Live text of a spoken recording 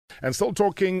And still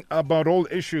talking about all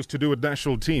issues to do with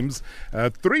national teams.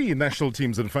 Three national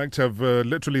teams, in fact, have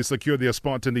literally secured their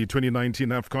spot in the 2019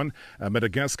 Afcon.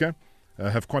 Madagascar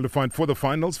have qualified for the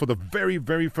finals for the very,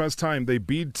 very first time. They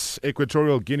beat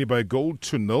Equatorial Guinea by a goal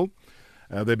to 0.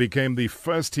 They became the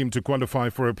first team to qualify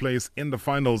for a place in the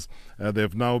finals.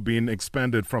 They've now been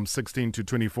expanded from 16 to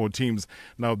 24 teams.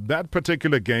 Now, that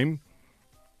particular game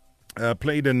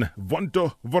played in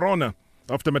Vonto, Verona,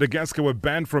 after Madagascar were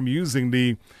banned from using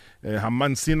the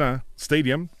Hamansina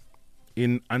Stadium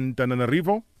in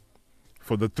Antananarivo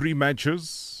for the 3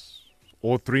 matches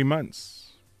or 3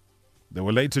 months. They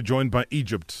were later joined by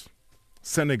Egypt,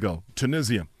 Senegal,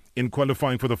 Tunisia in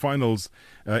qualifying for the finals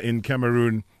in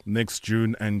Cameroon next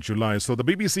June and July. So the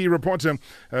BBC reporter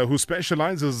who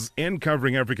specializes in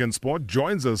covering African sport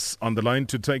joins us on the line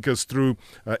to take us through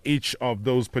each of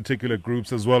those particular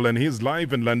groups as well. And he's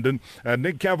live in London.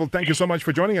 Nick Cavell, thank you so much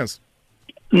for joining us.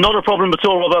 Not a problem at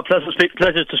all, Robert.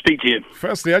 Pleasure to speak to you.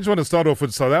 Firstly, I just want to start off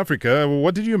with South Africa.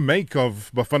 What did you make of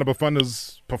Bafana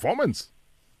Bafana's performance?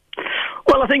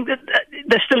 Well, I think that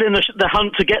they're still in the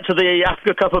hunt to get to the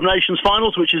Africa Cup of Nations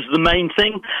finals, which is the main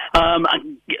thing.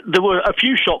 There were a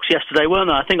few shocks yesterday, weren't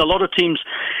there? I think a lot of teams,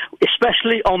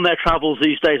 especially on their travels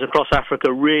these days across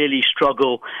Africa, really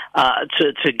struggle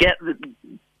to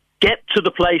get to the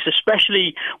place,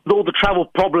 especially with all the travel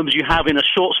problems you have in a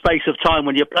short space of time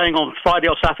when you're playing on Friday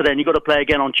or Saturday and you've got to play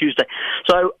again on Tuesday.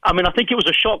 So, I mean, I think it was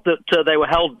a shock that they were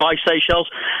held by Seychelles,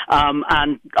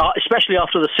 and especially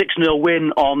after the 6-0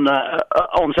 win on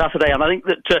Saturday. And I think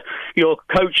that your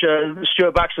coach,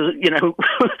 Stuart Baxter,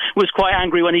 was quite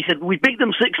angry when he said, we beat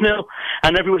them 6-0,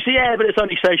 and everyone said, yeah, but it's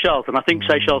only Seychelles. And I think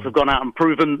Seychelles have gone out and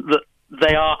proven that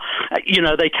they are,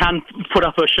 they can put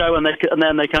up a show and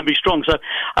then they can be strong. So,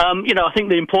 I think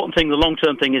the important thing, the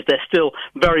long-term thing, is they're still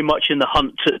very much in the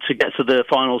hunt to get to the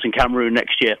finals in Cameroon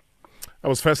next year. I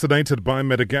was fascinated by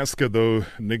Madagascar, though,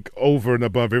 Nick, over and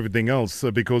above everything else,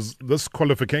 because this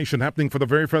qualification happening for the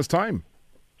very first time.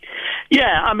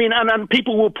 Yeah, I mean, and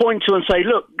people will point to and say,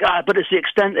 look, but it's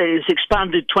it's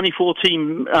expanded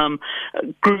 24-team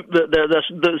group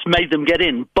that's made them get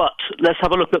in. But let's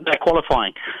have a look at their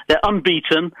qualifying. They're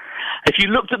unbeaten. If you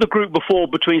looked at the group before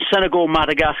between Senegal,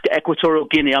 Madagascar, Equatorial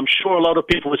Guinea, I'm sure a lot of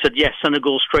people would have said, yes,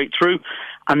 Senegal straight through.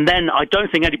 And then I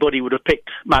don't think anybody would have picked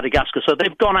Madagascar. So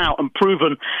they've gone out and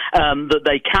proven that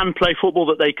they can play football,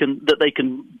 that they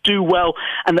can do well,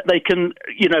 and that they can,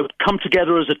 come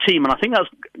together as a team. And I think that's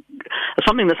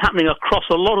something that's happening across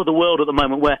a lot of the world at the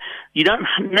moment, where you don't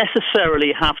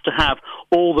necessarily have to have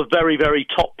all the very, very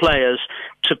top players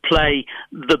to play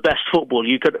the best football.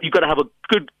 You've got to have a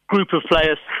good group of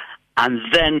players and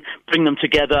then bring them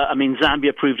together. I mean,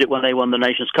 Zambia proved it when they won the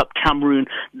Nations Cup. Cameroon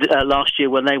last year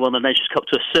when they won the Nations Cup,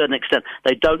 to a certain extent.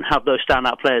 They don't have those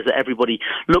standout players that everybody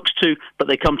looks to, but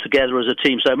they come together as a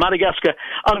team. So Madagascar,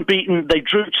 unbeaten. They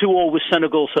drew 2-2 with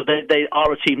Senegal, so they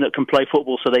are a team that can play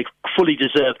football, so they fully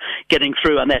deserve getting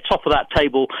through. And they're top of that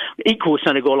table, equal with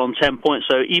Senegal on 10 points.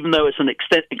 So even though it's an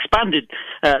expanded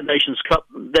Nations Cup,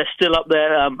 they're still up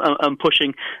there and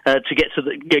pushing to get to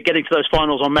getting to those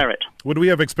finals on merit. Would we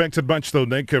have expected much, though,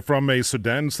 Nick, from a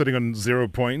Sudan sitting on 0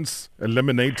 points,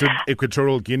 eliminated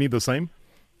Equatorial Guinea the same?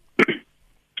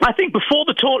 I think before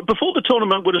the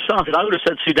tournament would have started, I would have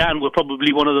said Sudan were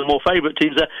probably one of the more favourite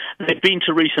teams. They've been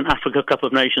to recent Africa Cup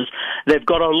of Nations. They've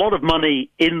got a lot of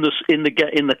money in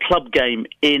the club game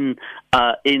in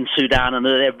Sudan, and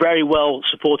they're very well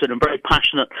supported and very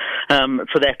passionate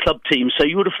for their club team. So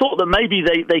you would have thought that maybe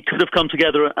they could have come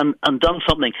together and done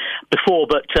something before,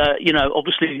 but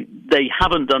obviously they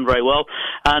haven't done very well.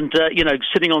 And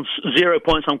sitting on 0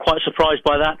 points, I'm quite surprised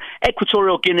by that.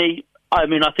 Equatorial Guinea, I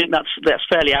mean, I think that's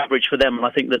fairly average for them, and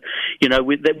I think that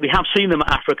we have seen them at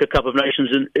Africa Cup of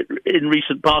Nations in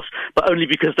recent past, but only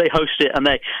because they host it and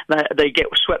they get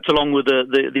swept along with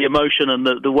the emotion and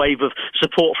the wave of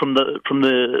support from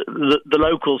the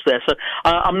locals there. So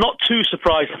I'm not too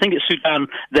surprised. I think it's Sudan.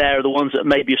 They're the ones that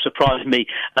maybe have surprised me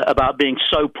about being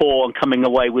so poor and coming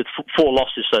away with 4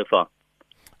 losses so far.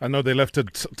 I know they left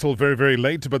it till very, very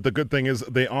late, but the good thing is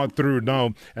they are through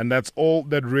now, and that's all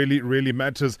that really, really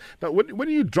matters. Now, when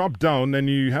you drop down and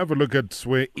you have a look at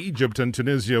where Egypt and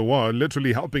Tunisia were,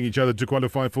 literally helping each other to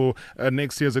qualify for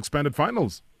next year's expanded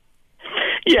finals.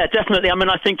 Yeah, definitely. I mean,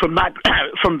 I think from that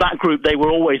from that group, they were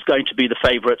always going to be the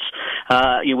favourites.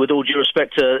 With all due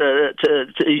respect to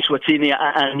Eswatini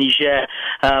and Niger,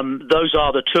 those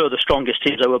are the two of the strongest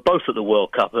teams. They were both at the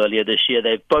World Cup earlier this year.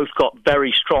 They've both got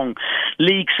very strong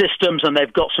league systems, and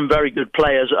they've got some very good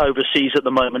players overseas at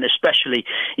the moment, especially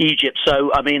Egypt.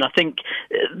 So, I mean, I think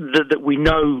that we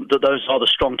know that those are the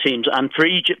strong teams, and for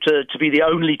Egypt to be the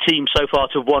only team so far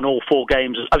to have won all 4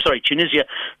 games. I'm sorry, Tunisia,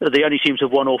 the only team to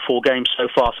have won all 4 games so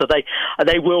far. So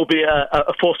they will be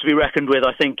a force to be reckoned with,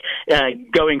 I think,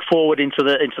 going forward into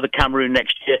the Cameroon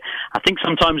next year. I think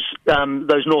sometimes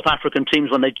those North African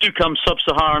teams, when they do come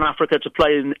sub-Saharan Africa to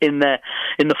play in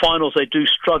the finals, they do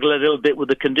struggle a little bit with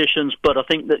the conditions. But I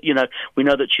think that we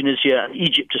know that Tunisia and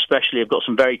Egypt especially have got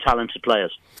some very talented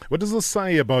players. What does this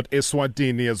say about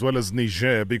Eswatini as well as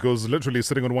Niger? Because literally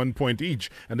sitting on 1 point each,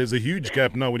 and there's a huge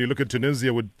gap now when you look at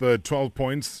Tunisia with 12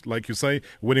 points, like you say,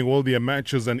 winning all their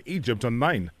matches, and Egypt on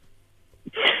 9.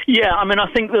 Yeah, I mean, I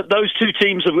think that those two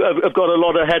teams have got a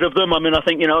lot ahead of them. I mean, I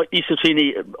think,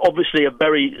 Eswatini, obviously a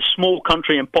very small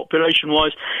country and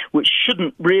population-wise, which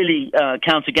shouldn't really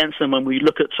count against them when we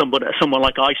look at someone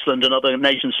like Iceland and other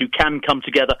nations who can come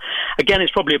together. Again,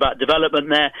 it's probably about development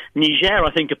there. Niger,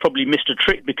 I think, have probably missed a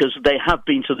trick because they have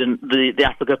been to the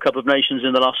Africa Cup of Nations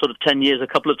in the last sort of 10 years a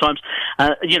couple of times.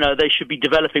 They should be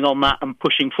developing on that and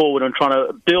pushing forward and trying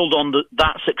to build on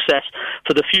that success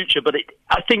for the future. But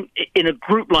I think in a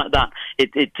group like that,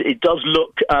 it does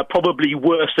look probably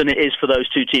worse than it is for those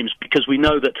two teams, because we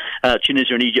know that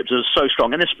Tunisia and Egypt are so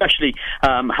strong, and especially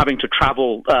having to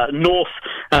travel north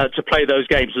to play those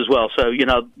games as well. So,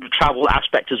 the travel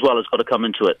aspect as well has got to come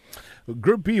into it.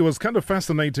 Group B was kind of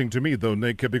fascinating to me, though,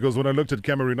 Nick, because when I looked at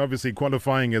Cameroon, obviously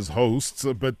qualifying as hosts,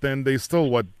 but then they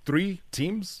still, 3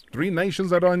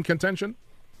 nations that are in contention?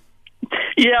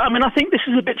 Yeah, I mean, I think this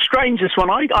is a bit strange, this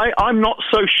one. I'm not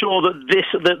so sure that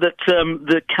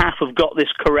the CAF have got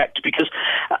this correct, because,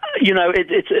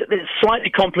 it's slightly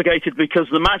complicated, because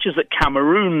the matches that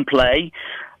Cameroon play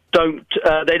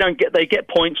they get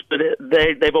points, but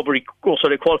they've already also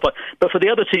qualified. But for the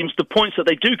other teams, the points that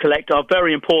they do collect are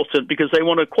very important because they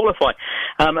want to qualify.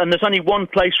 And there's only one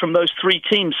place from those 3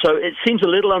 teams, so it seems a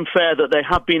little unfair that they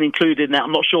have been included in that.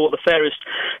 I'm not sure what the fairest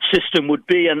system would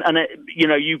be, and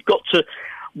you've got to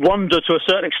wonder to a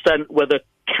certain extent whether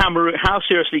how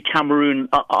seriously Cameroon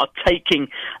are taking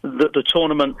the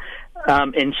tournament.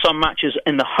 In some matches,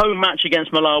 in the home match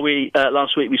against Malawi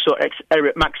last week, we saw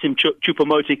Maxime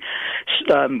Choupo-Moting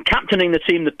captaining the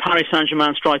team, the Paris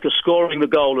Saint-Germain striker, scoring the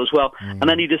goal as well. And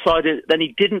then he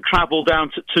didn't travel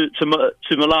down to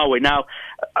Malawi. Now,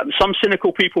 some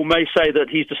cynical people may say that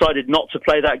he's decided not to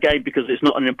play that game because it's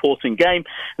not an important game,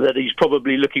 that he's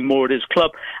probably looking more at his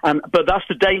club. But that's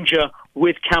the danger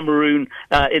with Cameroon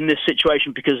in this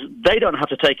situation, because they don't have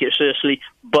to take it seriously,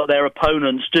 but their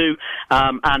opponents do.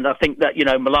 And I think that,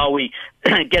 Malawi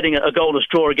getting a goalless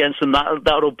draw against them,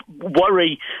 that'll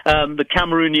worry the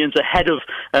Cameroonians ahead of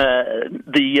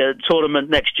the tournament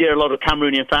next year. A lot of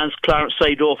Cameroonian fans. Clarence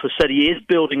Seedorf has said he is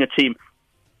building a team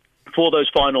for those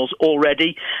finals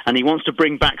already, and he wants to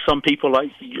bring back some people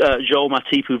like Joel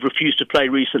Matip, who've refused to play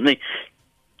recently.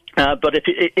 But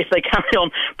if they carry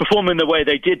on performing the way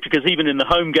they did, because even in the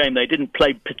home game they didn't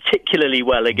play particularly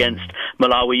well against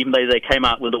Malawi, even though they came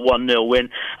out with a 1-0 win.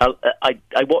 I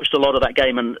watched a lot of that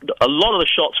game, and a lot of the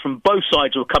shots from both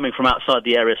sides were coming from outside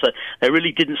the area, so they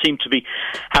really didn't seem to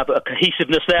have a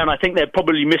cohesiveness there, and I think they're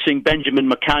probably missing Benjamin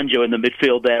Makanjo in the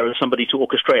midfield there as somebody to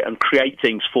orchestrate and create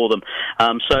things for them.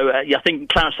 I think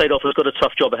Clarence Seedorf has got a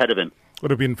tough job ahead of him.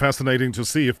 Would have been fascinating to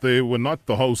see if they were not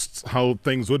the hosts, how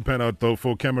things would pan out, though,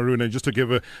 for Cameroon, and just to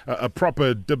give a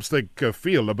proper dipstick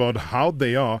feel about how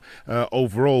they are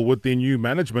overall with the new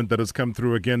management that has come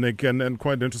through again, Nick, and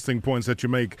quite interesting points that you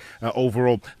make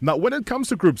overall. Now, when it comes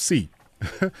to Group C,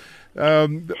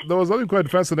 there was something quite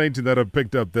fascinating that I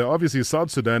picked up there. Obviously, South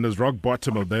Sudan is rock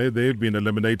bottom of there. They've been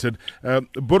eliminated.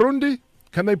 Burundi,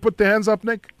 can they put their hands up,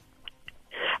 Nick?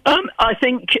 I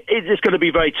think it's going to be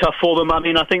very tough for them. I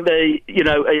mean, I think they've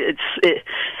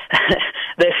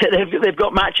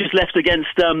got matches left against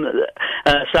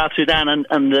South Sudan and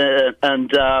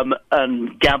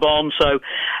Gabon, so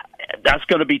that's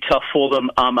going to be tough for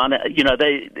them.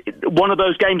 One of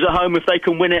those games at home, if they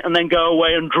can win it and then go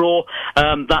away and draw,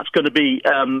 that's going to be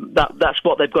that's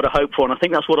what they've got to hope for. And I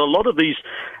think that's what a lot of these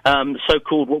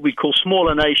so-called, what we call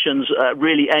smaller nations,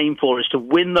 really aim for, is to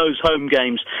win those home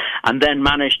games and then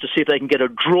manage to see if they can get a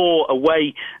draw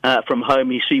away from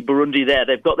home. You see Burundi there;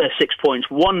 they've got their 6 points,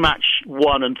 1 match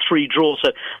won and 3 draws.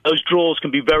 So those draws can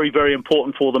be very, very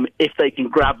important for them if they can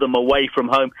grab them away from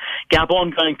home.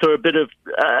 Gabon going through a bit of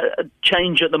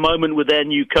change at the moment with their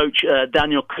new coach,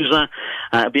 Daniel Cousin.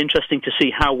 It'll be interesting to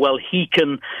see how well he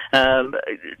can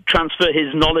transfer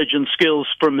his knowledge and skills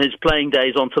from his playing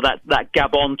days onto that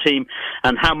Gabon team,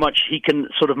 and how much he can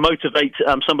sort of motivate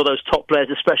some of those top players,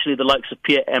 especially the likes of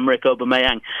Pierre-Emerick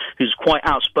Aubameyang, who's quite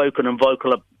outspoken and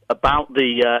vocal about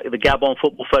the Gabon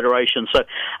Football Federation. So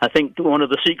I think one of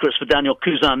the secrets for Daniel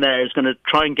Cousin there is going to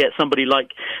try and get somebody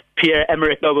like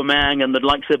Pierre-Emerick Aubameyang and the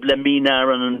likes of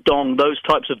Lemina and Ndong, those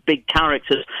types of big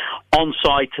characters, on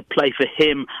side to play for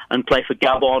him and play for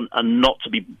Gabon, and not to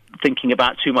be thinking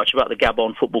about too much about the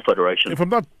Gabon Football Federation. If I'm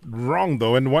not wrong,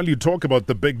 though, and while you talk about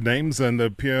the big names,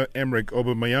 and Pierre-Emerick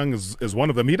Aubameyang is one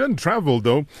of them, he didn't travel,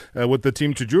 though, with the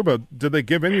team to Juba. Did they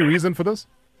give any reason for this?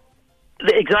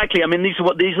 Exactly. I mean, these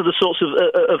are the sorts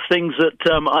of things that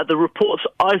the reports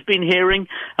I've been hearing.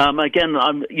 Again,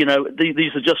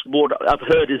 these are just what I've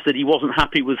heard, is that he wasn't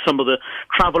happy with some of the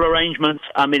travel arrangements.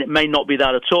 I mean, it may not be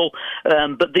that at all,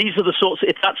 but these are the sorts.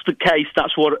 If that's the case,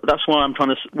 that's what I'm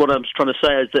trying to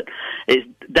say is that it's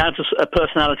down to a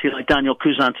personality like Daniel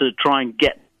Cousin to try and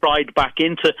get pride back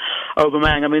into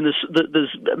Aubameyang. I mean,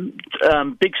 there's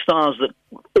big stars that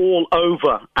all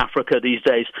over Africa these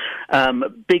days,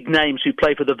 big names who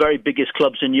play for the very biggest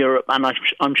clubs in Europe, and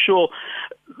I'm sure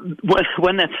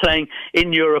when they're playing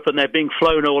in Europe and they're being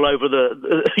flown all over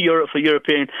Europe for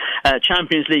European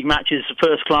Champions League matches,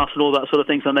 first class and all that sort of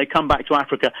things, and they come back to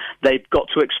Africa, they've got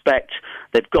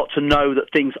to know that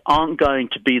things aren't going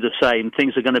to be the same,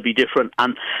 things are going to be different,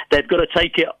 and they've got to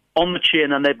take it on the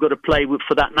chin, and they've got to play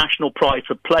for that national pride,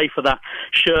 to play for that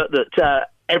shirt that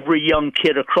every young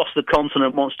kid across the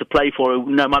continent wants to play for,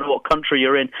 no matter what country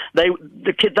you're in.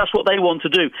 The kid, that's what they want to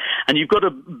do, and you've got to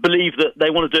believe that they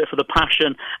want to do it for the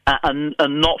passion, and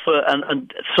not for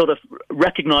and sort of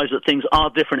recognise that things are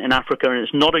different in Africa, and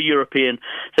it's not a European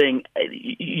thing.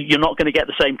 You're not going to get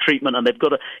the same treatment, and they've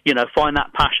got to find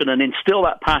that passion and instill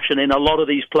that passion in a lot of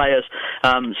these players,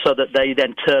 so that they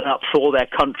then turn up for their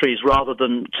countries rather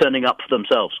than turning up for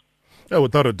themselves. Oh,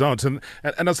 without a doubt. And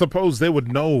I suppose they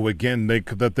would know, again,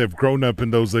 that they've grown up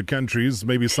in those countries,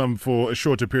 maybe some for a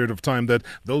shorter period of time, that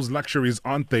those luxuries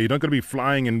aren't there. You're not going to be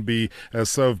flying and be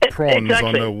served prawns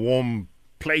on a warm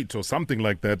plate or something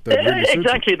like that. Really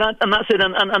exactly, that's it.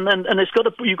 And it's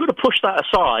you've got to push that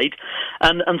aside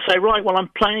and say, right, well, I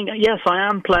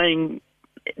am playing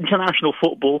international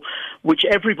football, which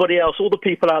everybody else, all the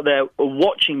people out there are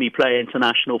watching me play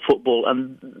international football,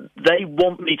 and they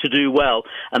want me to do well,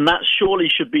 and that surely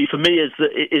should be, for me,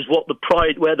 is what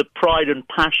where the pride and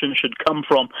passion should come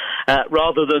from,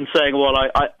 rather than saying, well,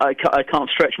 I can't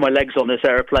stretch my legs on this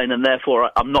aeroplane, and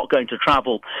therefore I'm not going to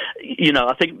travel.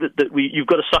 I think that you've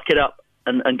got to suck it up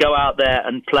and go out there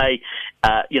and play.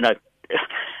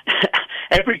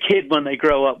 Every kid, when they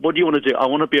grow up, what do you want to do? I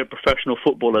want to be a professional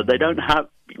footballer. They don't have,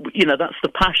 that's the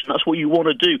passion. That's what you want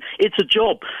to do. It's a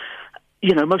job.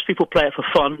 Most people play it for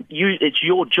fun. It's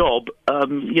your job.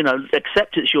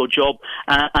 Accept it's your job,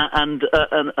 and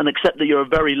accept that you're a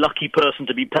very lucky person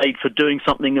to be paid for doing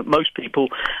something that most people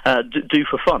do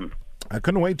for fun. I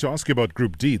couldn't wait to ask you about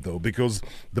Group D, though, because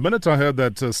the minute I heard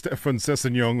that Stefan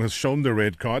Sessegnon has shown the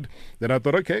red card, then I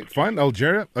thought, okay, fine,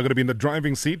 Algeria are going to be in the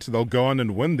driving seat. They'll go on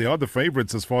and win. They are the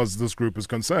favourites as far as this group is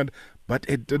concerned. But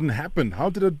it didn't happen. How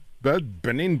did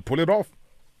Benin pull it off?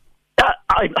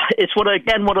 It's one of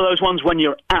those ones when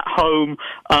you're at home.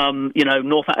 I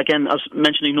was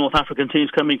mentioning North African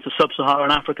teams coming to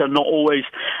sub-Saharan Africa, not always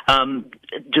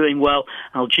doing well.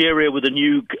 Algeria with a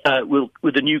new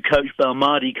coach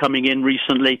Belmadi coming in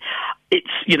recently. It's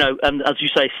and as you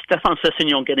say, Stefan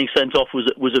Sessegnon getting sent off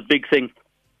was a big thing.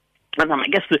 And I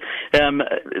guess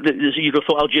you'd have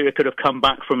thought Algeria could have come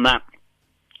back from that.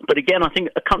 But again, I think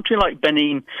a country like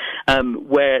Benin,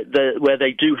 where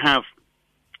they do have,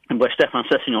 and where Stefan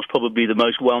Sessegnon is probably the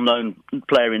most well-known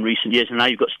player in recent years, and now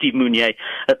you've got Steve Mounier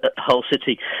at Hull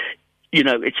City.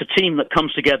 It's a team that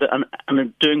comes together and are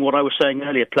doing what I was saying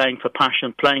earlier, playing for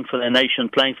passion, playing for their nation,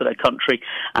 playing for their country,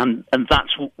 and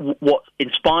that's what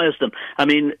inspires them. I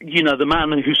mean, the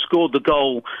man who scored the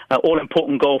goal,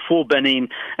 all-important goal for Benin,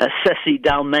 Sessi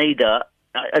Dalmeida,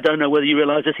 I don't know whether you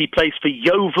realise this, he plays for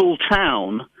Yeovil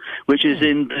Town, which is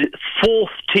in the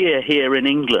fourth tier here in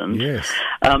England. Yes.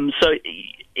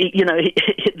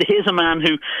 Here's a man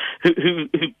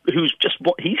who's just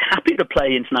he's happy to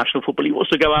play international football. He wants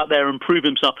to go out there and prove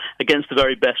himself against the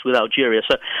very best with Algeria.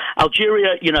 So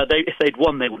Algeria, if they'd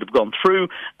won, they would have gone through.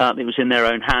 It was in their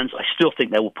own hands. I still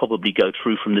think they will probably go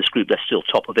through from this group. They're still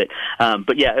top of it.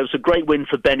 But yeah, it was a great win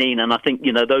for Benin, and I think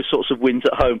those sorts of wins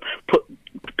at home put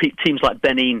teams like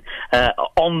Benin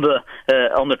on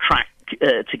the track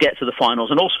to get to the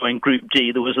finals. And also in Group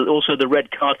D, there was also the red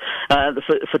card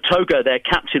for Togo. Their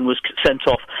captain was sent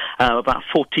off about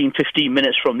 14, 15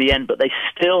 minutes from the end, but they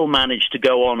still managed to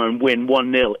go on and win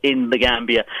 1-0 in the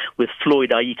Gambia with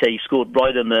Floyd Aite. He scored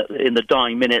right in the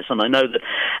dying minutes, and I know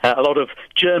that a lot of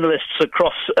journalists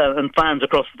across and fans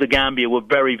across the Gambia were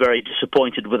very, very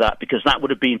disappointed with that, because that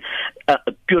would have been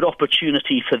a good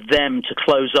opportunity for them to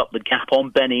close up the gap on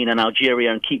Benin and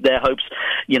Algeria and keep their hopes,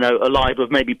 alive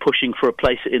of maybe pushing for a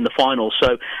place in the final.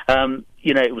 So,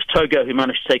 it was Togo who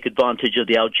managed to take advantage of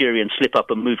the Algerian slip-up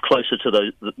and move closer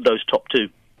to those top two.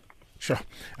 Sure.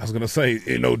 I was going to say,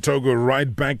 Togo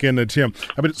right back in it here.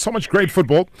 I mean, so much great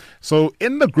football. So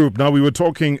in the group now, we were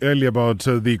talking earlier about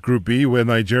the Group B, where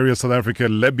Nigeria, South Africa,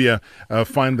 Libya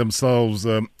find themselves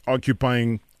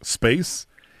occupying space.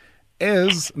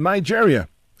 Is Nigeria.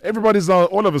 Everybody's now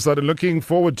all of a sudden looking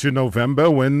forward to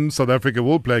November, when South Africa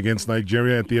will play against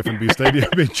Nigeria at the FNB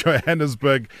Stadium in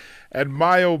Johannesburg. And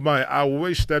my, oh my, I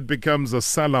wish that becomes a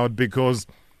sellout, because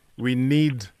we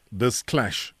need this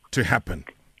clash to happen.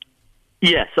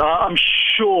 Yes, I'm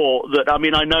sure that. I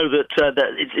mean, I know that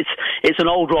it's an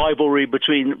old rivalry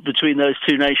between those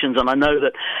two nations, and I know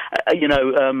that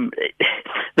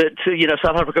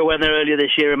South Africa went there earlier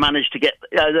this year and managed to get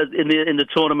in the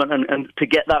tournament and to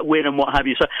get that win and what have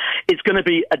you. So it's going to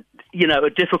be a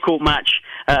difficult match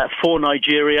for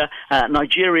Nigeria.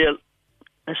 Nigeria.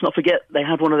 Let's not forget, they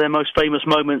had one of their most famous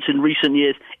moments in recent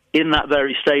years in that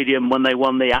very stadium when they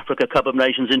won the Africa Cup of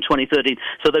Nations in 2013.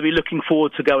 So they'll be looking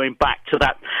forward to going back to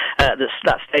that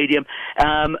stadium.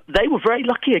 They were very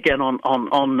lucky again on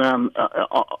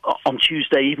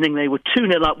Tuesday evening. They were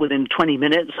 2-0 up within 20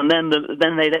 minutes, and then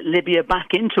they let Libya back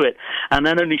into it, and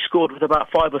then only scored with about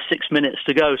 5 or 6 minutes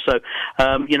to go. So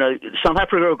South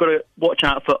Africa have got to watch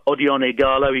out for Odion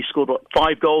Igalo. He scored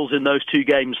 5 goals in those 2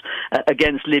 games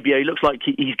against Libya. He looks like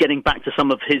he's getting back to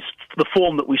some of the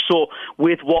form that we saw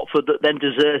with Watford that then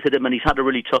deserted him, and he's had a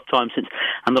really tough time since.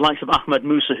 And the likes of Ahmed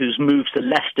Musa, who's moved to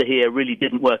Leicester here, really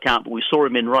didn't work out, but we saw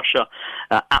him in Russia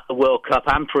at the World Cup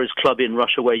and for his club in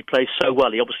Russia, where he plays so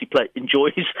well. He obviously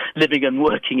enjoys living and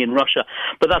working in Russia.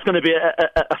 But that's going to be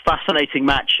a fascinating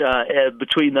match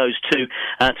between those two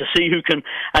to see who can,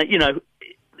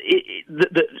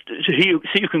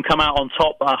 see who can come out on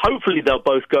top. Hopefully they'll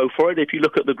both go for it. If you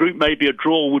look at the group, maybe a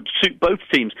draw would suit both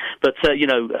teams. But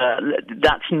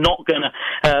that's not going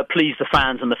to please the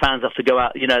fans, and the fans have to go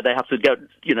out. They have to go,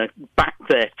 back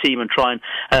their team and try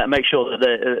and make sure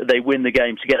that they win the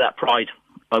game to get that pride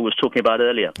I was talking about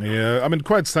earlier. Yeah, I mean,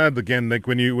 quite sad again, Nick,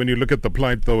 when you look at the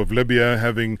plight, though, of Libya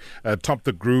having topped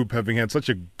the group, having had such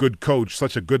a good coach,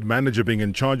 such a good manager being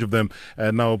in charge of them,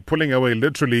 and now pulling away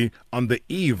literally on the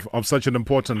eve of such an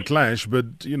important clash.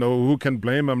 But, who can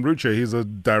blame Amruche? He's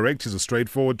he's a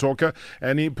straightforward talker,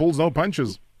 and he pulls no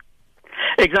punches.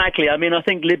 Exactly. I mean, I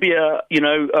think Libya,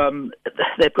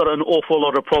 they've got an awful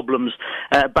lot of problems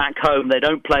back home. They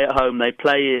don't play at home. They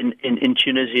play in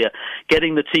Tunisia.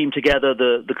 Getting the team together,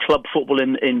 the club football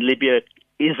in Libya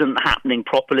isn't happening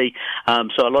properly.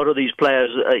 So a lot of these players,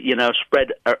 spread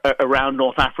around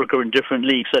North Africa in different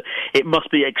leagues. So it must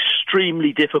be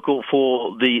extremely difficult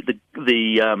for the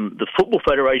Football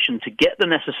Federation to get the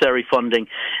necessary funding.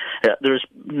 There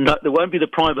won't be the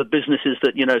private businesses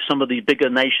that some of the bigger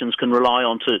nations can rely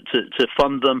on to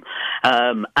fund them,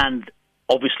 and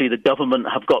obviously the government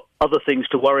have got other things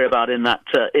to worry about in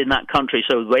that country,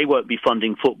 so they won't be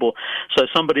funding football. So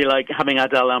somebody like having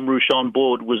Adel Amrouche on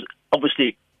board was obviously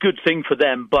a good thing for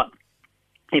them, but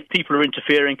if people are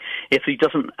interfering, if he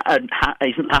isn't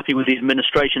happy with the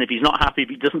administration, if he's not happy, if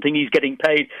he doesn't think he's getting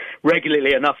paid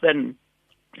regularly enough, then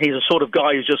he's a sort of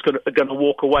guy who's just going to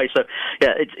walk away. So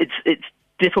yeah, it's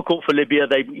difficult for Libya.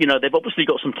 They've obviously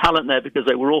got some talent there, because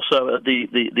they were also at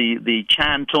the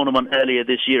Chan tournament earlier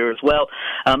this year as well.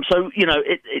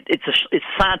 It's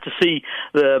sad to see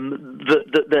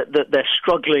that they're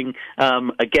struggling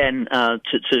again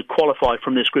to qualify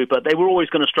from this group. But they were always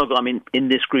going to struggle. I mean, in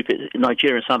this group,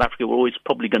 Nigeria and South Africa were always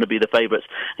probably going to be the favourites.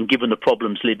 And given the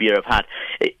problems Libya have had,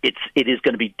 it is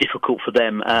going to be difficult for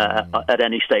them at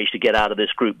any stage to get out of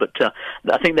this group. But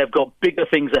I think they've got bigger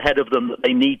things ahead of them that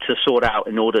they need to sort out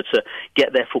in order to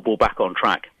get their football back on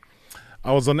track.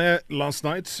 I was on air last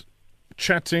night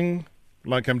chatting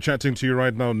like I'm chatting to you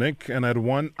right now, Nick, and I had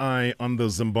one eye on the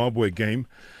Zimbabwe game.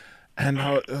 And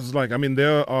I was like,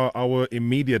 there are our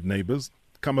immediate neighbors.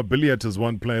 Kamabiliat is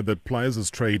one player that plies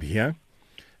his trade here.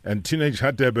 And Teenage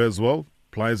Hadebe as well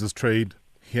plies his trade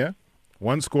here.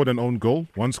 One scored an own goal,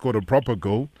 one scored a proper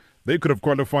goal. They could have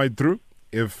qualified through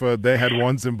if they had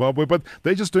won Zimbabwe, but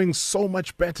they're just doing so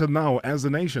much better now as a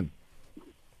nation.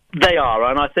 They are,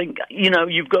 and I think,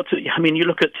 you've got to, you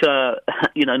look at,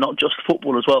 not just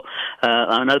football as well.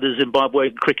 I know the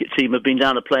Zimbabwe cricket team have been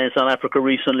down to play in South Africa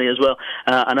recently as well.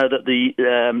 I know that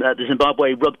the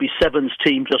Zimbabwe rugby sevens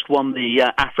team just won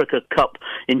the Africa Cup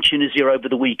in Tunisia over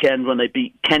the weekend when they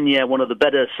beat Kenya, one of the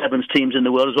better sevens teams in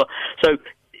the world as well. So,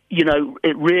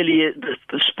 it really is,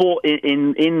 the sport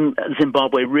in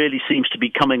Zimbabwe really seems to be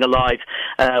coming alive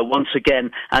once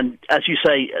again. And as you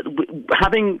say,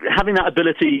 having that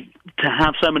ability to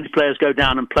have so many players go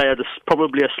down and play at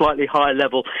probably a slightly higher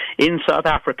level in South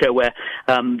Africa, where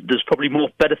there's probably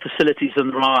better facilities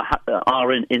than there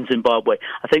are in Zimbabwe,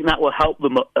 I think that will help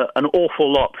them an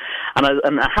awful lot.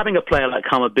 And having a player like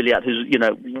Kama Biliat, who's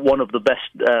one of the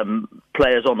best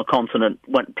players on the continent,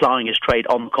 plying his trade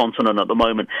on the continent at the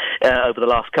moment, over the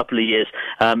last couple of years,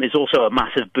 is also a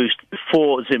massive boost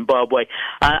for Zimbabwe.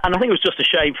 And I think it was just a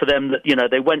shame for them that,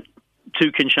 they went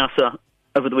to Kinshasa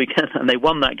over the weekend and they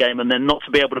won that game, and then not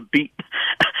to be able to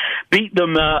beat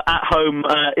them at home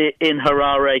in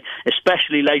Harare,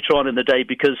 especially later on in the day,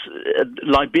 because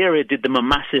Liberia did them a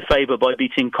massive favour by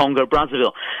beating Congo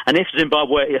Brazzaville. And if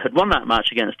Zimbabwe had won that match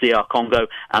against DR Congo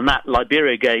and that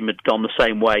Liberia game had gone the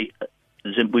same way,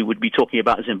 we would be talking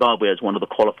about Zimbabwe as one of the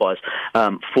qualifiers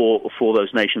for those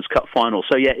Nations Cup finals.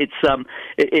 So yeah,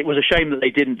 it was a shame that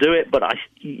they didn't do it, but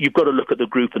you've got to look at the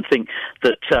group and think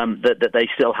that they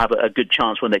still have a good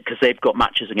chance because they've got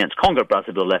matches against Congo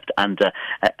Brazzaville left and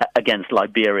against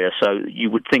Liberia. So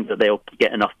you would think that they'll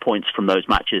get enough points from those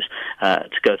matches to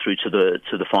go through to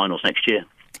the finals next year.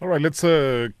 All right, let's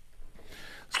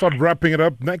start wrapping it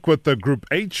up. Next with the Group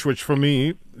H, which for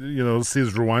me,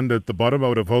 sees Rwanda at the bottom. I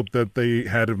would have hoped that they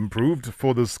had improved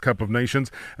for this Cup of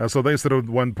Nations. So they settled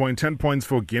 1 point, 10 points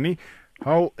for Guinea.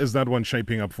 How is that one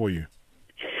shaping up for you?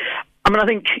 I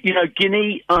think,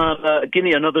 Guinea,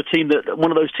 another team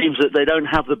one of those teams that they don't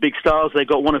have the big stars. They've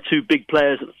got one or two big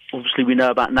players. Obviously, we know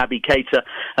about Naby Keita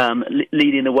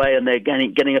leading the way, and they're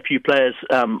getting a few players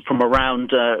from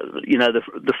around,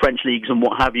 the French leagues and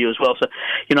what have you as well. So,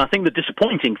 I think the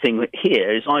disappointing thing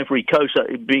here is Ivory Coast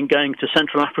going to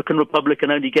Central African Republic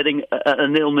and only getting a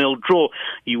 0-0 draw.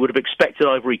 You would have expected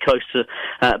Ivory Coast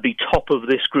to be top of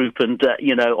this group and,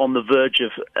 on the verge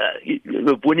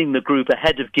of winning the group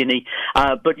ahead of Guinea.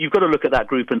 But you've got to look at that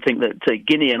group and think that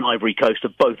Guinea and Ivory Coast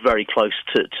are both very close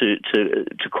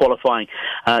to qualifying.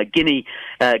 Guinea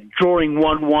drawing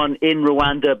 1-1 in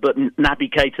Rwanda, but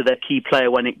Naby Keita, their key player,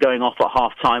 when going off at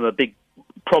half-time, a big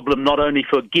problem not only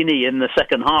for Guinea in the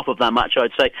second half of that match, I'd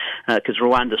say, because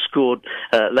Rwanda scored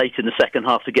late in the second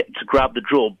half to grab the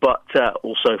draw, but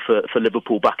also for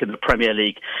Liverpool back in the Premier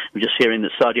League. We're just hearing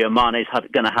that Sadio Mane is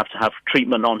going to have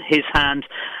treatment on his hand.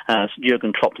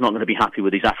 Jurgen Klopp's not going to be happy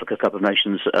with these Africa Cup of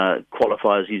Nations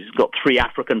qualifiers. He's got 3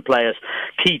 African players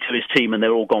key to his team, and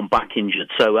they're all gone back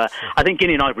injured. So I think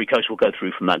Guinea and Ivory Coast will go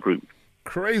through from that group.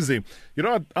 Crazy.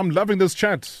 I'm loving this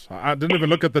chat. I didn't even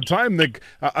look at the time, Nick.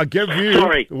 I gave you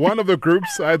one of the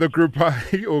groups, either Group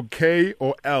I or K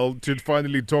or L, to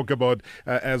finally talk about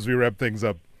as we wrap things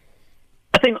up.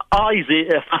 I think I is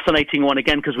a fascinating one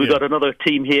again because we've got another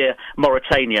team here,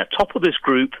 Mauritania, top of this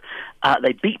group.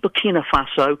 They beat Burkina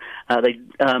Faso.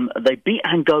 They beat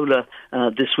Angola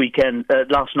this weekend,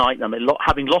 last night,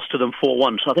 having lost to them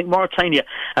 4-1. So I think Mauritania,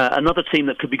 another team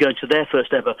that could be going to their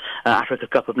first ever Africa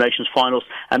Cup of Nations finals,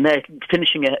 and they're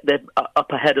they're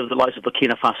up ahead of the likes of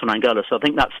Burkina Faso and Angola. So I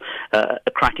think that's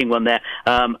a cracking one there.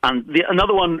 And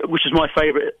another one, which is my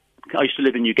favourite. I used to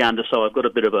live in Uganda, so I've got a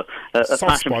bit of a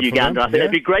passion for Uganda. I think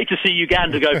it'd be great to see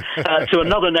Uganda go to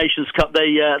another Nations Cup.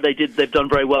 They've done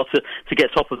very well to get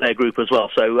top of their group as well.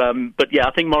 So, but yeah,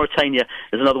 I think Mauritania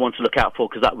is another one to look out for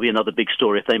because that would be another big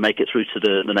story if they make it through to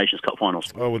the Nations Cup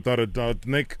finals. Oh, without a doubt,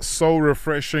 Nick, so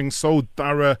refreshing, so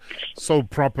thorough, so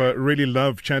proper. Really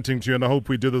love chatting to you, and I hope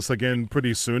we do this again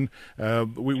pretty soon.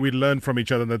 We learn from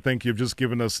each other, and I think you've just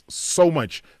given us so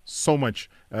much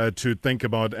to think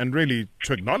about and really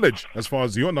to acknowledge as far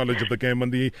as your knowledge of the game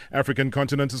on the African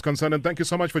continent is concerned. And thank you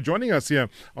so much for joining us here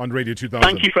on Radio 2000.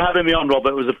 Thank you for having me on, Robert.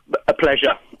 It was a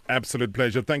pleasure. Absolute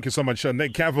pleasure. Thank you so much.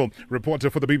 Nick Cavell, reporter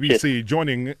for the BBC,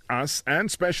 joining us and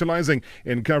specialising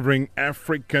in covering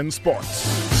African sports.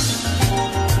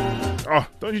 Oh,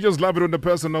 don't you just love it when the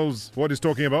person knows what he's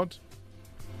talking about?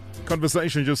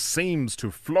 Conversation just seems to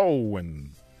flow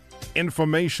and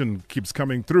information keeps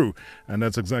coming through, and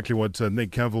that's exactly what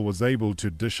Nick Cavell was able to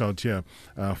dish out here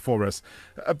for us.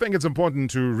 I think it's important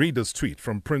to read this tweet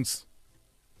from Prince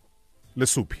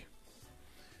Lesupi,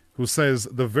 who says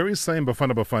the very same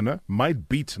Bafana Bafana might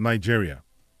beat Nigeria,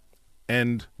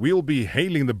 and we'll be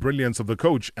hailing the brilliance of the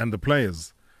coach and the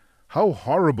players. How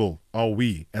horrible are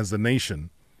we as a nation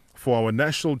for our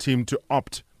national team to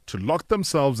opt to lock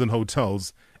themselves in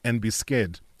hotels and be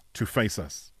scared to face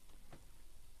us.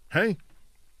 Hey,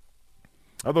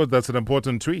 I thought that's an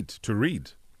important tweet to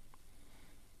read,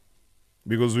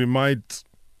 because we might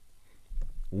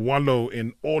wallow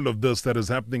in all of this that is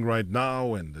happening right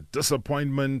now and the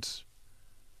disappointment.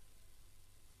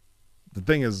 The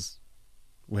thing is,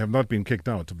 we have not been kicked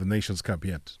out of the Nations Cup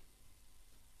yet.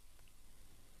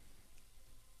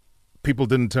 People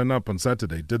didn't turn up on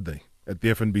Saturday, did they, at the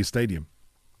FNB Stadium?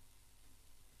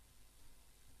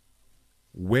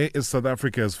 Where is South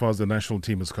Africa as far as the national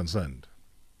team is concerned?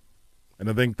 And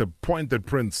I think the point that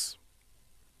Prince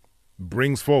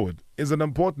brings forward is an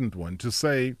important one, to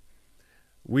say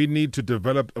we need to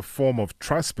develop a form of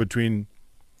trust between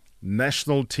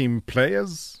national team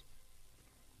players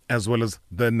as well as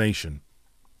the nation.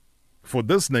 For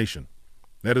this nation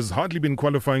that has hardly been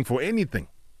qualifying for anything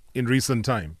in recent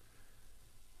time,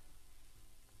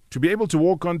 to be able to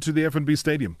walk onto the FNB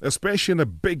Stadium, especially in a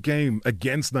big game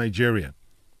against Nigeria,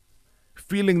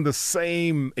 feeling the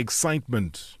same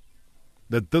excitement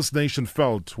that this nation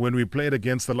felt when we played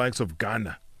against the likes of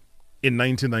Ghana in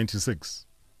 1996.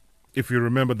 If you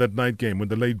remember that night game when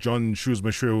the late John Shoes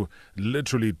Mashu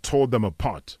literally tore them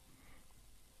apart.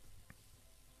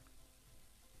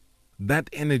 That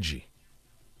energy,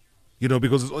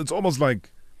 because it's almost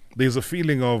like there's a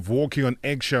feeling of walking on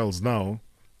eggshells now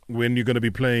when you're going to be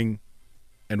playing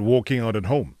and walking out at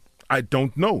home. I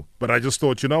don't know, but I just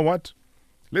thought, you know what?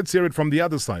 Let's hear it from the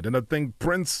other side. And I think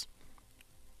Prince,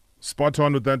 spot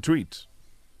on with that tweet.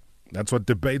 That's what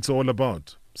debate's all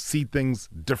about. See things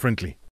differently.